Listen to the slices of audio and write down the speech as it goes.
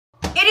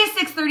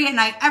6:30 at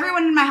night.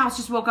 Everyone in my house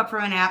just woke up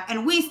from a nap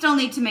and we still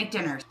need to make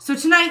dinner. So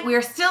tonight we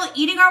are still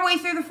eating our way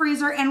through the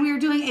freezer and we are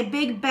doing a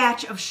big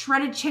batch of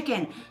shredded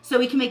chicken so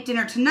we can make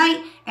dinner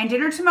tonight, and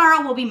dinner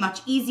tomorrow will be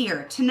much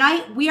easier.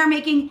 Tonight we are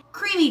making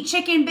creamy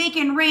chicken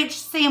bacon ranch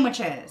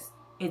sandwiches.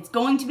 It's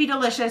going to be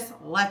delicious.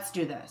 Let's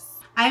do this.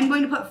 I am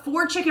going to put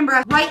 4 chicken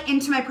breasts right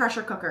into my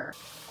pressure cooker.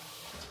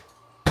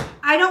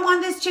 I don't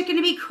want this chicken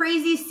to be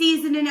crazy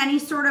seasoned in any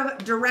sort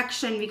of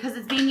direction because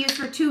it's being used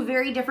for 2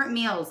 very different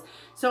meals.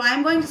 So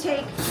I'm going to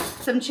take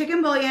some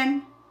chicken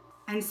bouillon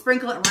and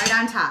sprinkle it right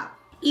on top.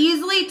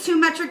 Easily 2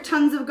 metric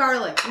tons of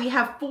garlic. We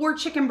have 4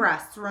 chicken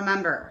breasts,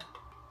 remember.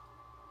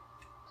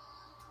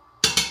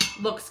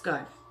 Looks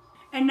good.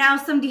 And now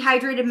some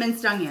dehydrated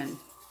minced onion,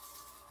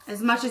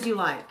 as much as you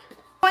like.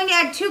 I'm going to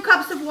add 2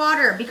 cups of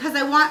water because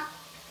I'm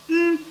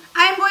going to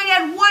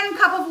add 1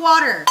 cup of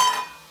water.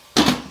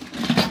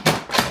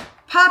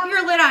 Pop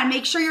your lid on,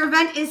 make sure your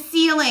vent is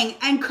sealing,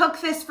 and cook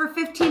this for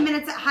 15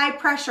 minutes at high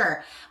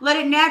pressure. Let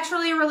it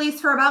naturally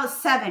release for about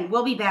 7.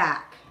 We'll be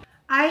back.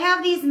 I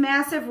have these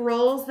massive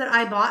rolls that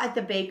I bought at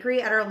the bakery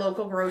at our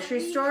local grocery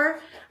store.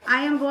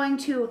 I am going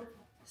to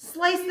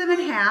slice them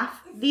in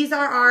half. These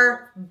are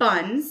our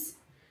buns.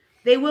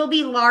 They will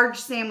be large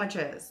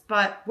sandwiches,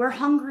 but we're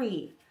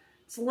hungry.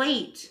 It's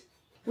late.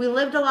 We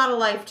lived a lot of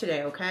life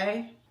today,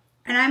 okay?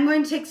 And I'm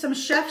going to take some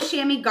Chef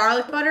Chamois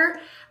garlic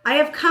butter. I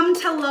have come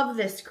to love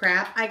this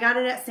crap. I got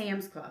it at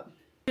Sam's Club.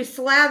 To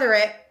slather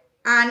it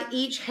on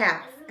each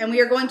half. And we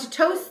are going to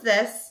toast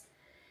this,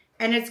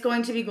 and it's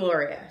going to be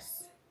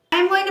glorious.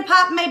 I'm going to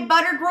pop my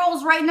buttered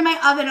rolls right into my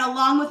oven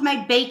along with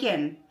my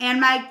bacon and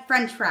my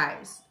French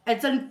fries.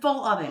 It's in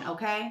full oven,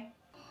 okay?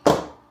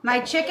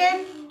 My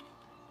chicken,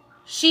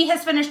 she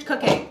has finished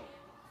cooking.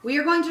 We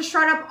are going to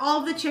shred up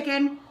all of the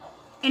chicken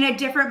in a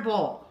different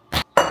bowl.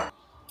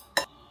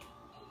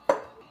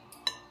 We're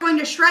going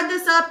to shred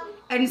this up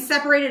and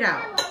separate it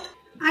out.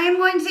 I am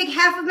going to take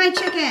half of my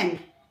chicken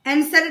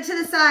and set it to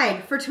the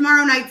side for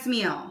tomorrow night's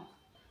meal.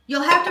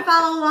 You'll have to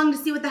follow along to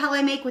see what the hell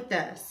I make with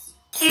this.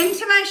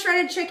 Into my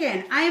shredded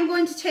chicken, I am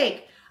going to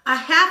take a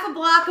half a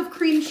block of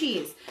cream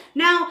cheese.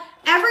 Now,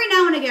 every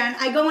now and again,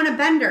 I go in a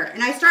bender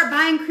and I start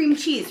buying cream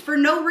cheese for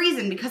no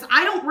reason because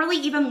I don't really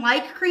even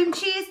like cream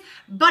cheese,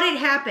 but it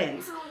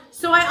happens.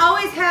 So I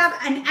always have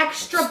an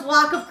extra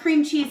block of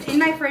cream cheese in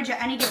my fridge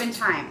at any given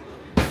time.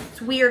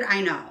 It's weird,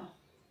 I know.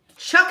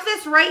 Chuck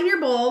this right in your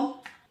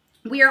bowl.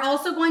 We are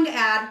also going to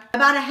add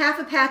about a half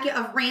a packet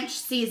of ranch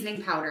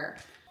seasoning powder.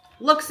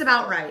 Looks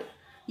about right.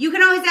 You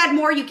can always add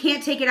more, you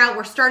can't take it out,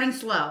 we're starting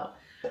slow.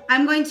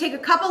 I'm going to take a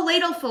couple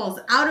ladlefuls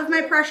out of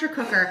my pressure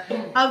cooker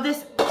of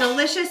this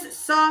delicious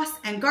sauce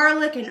and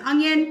garlic and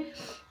onion,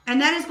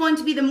 and that is going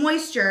to be the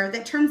moisture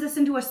that turns this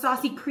into a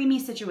saucy, creamy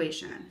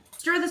situation.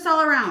 Stir this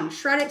all around,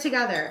 shred it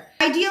together.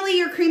 Ideally,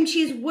 your cream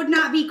cheese would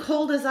not be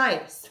cold as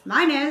ice.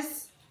 Mine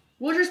is.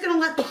 We're just gonna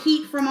let the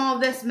heat from all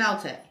of this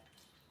melt it.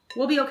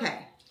 We'll be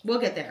okay. We'll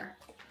get there.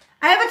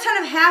 I have a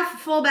ton of half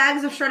full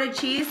bags of shredded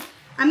cheese.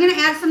 I'm gonna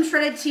add some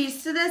shredded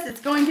cheese to this.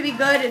 It's going to be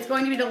good. It's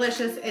going to be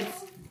delicious.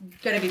 It's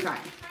gonna be fine.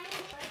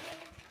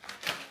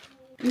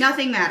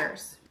 Nothing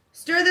matters.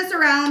 Stir this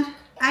around.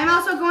 I'm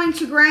also going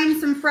to grind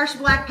some fresh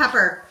black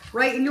pepper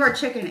right into our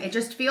chicken. It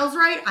just feels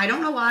right. I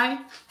don't know why.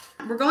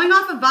 We're going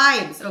off of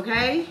vibes,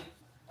 okay?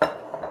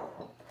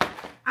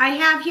 I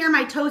have here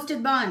my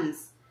toasted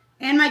buns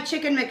and my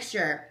chicken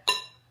mixture.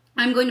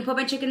 I'm going to put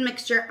my chicken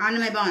mixture onto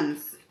my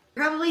buns.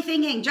 You're probably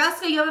thinking,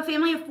 Jessica, you have a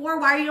family of 4.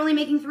 Why are you only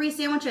making 3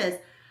 sandwiches?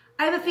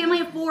 I have a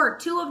family of 4.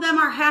 2 of them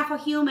are half a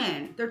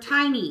human. They're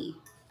tiny.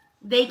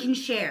 They can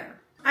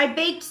share. I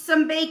baked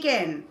some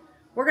bacon.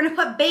 We're gonna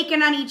put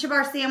bacon on each of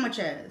our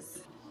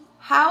sandwiches.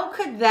 How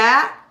could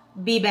that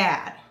be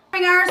bad?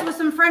 Ours with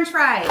some French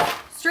fries,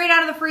 straight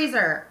out of the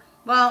freezer.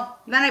 Well,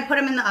 then I put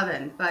them in the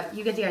oven, but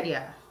you get the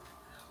idea.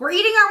 We're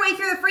eating our way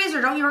through the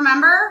freezer, don't you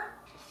remember?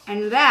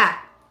 And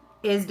that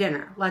is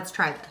dinner. Let's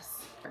try this.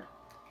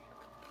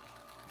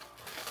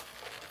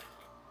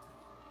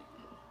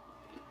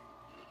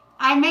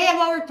 I may have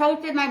over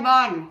toasted my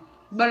bun,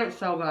 but it's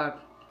so good.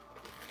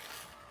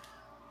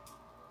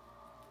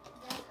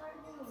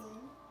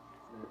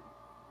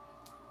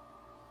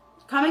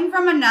 Coming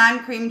from a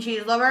non-cream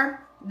cheese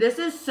lover, this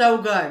is so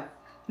good.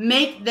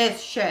 Make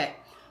this shit.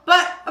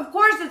 But, of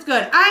course it's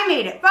good. I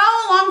made it.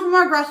 Follow along for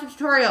more aggressive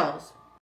tutorials.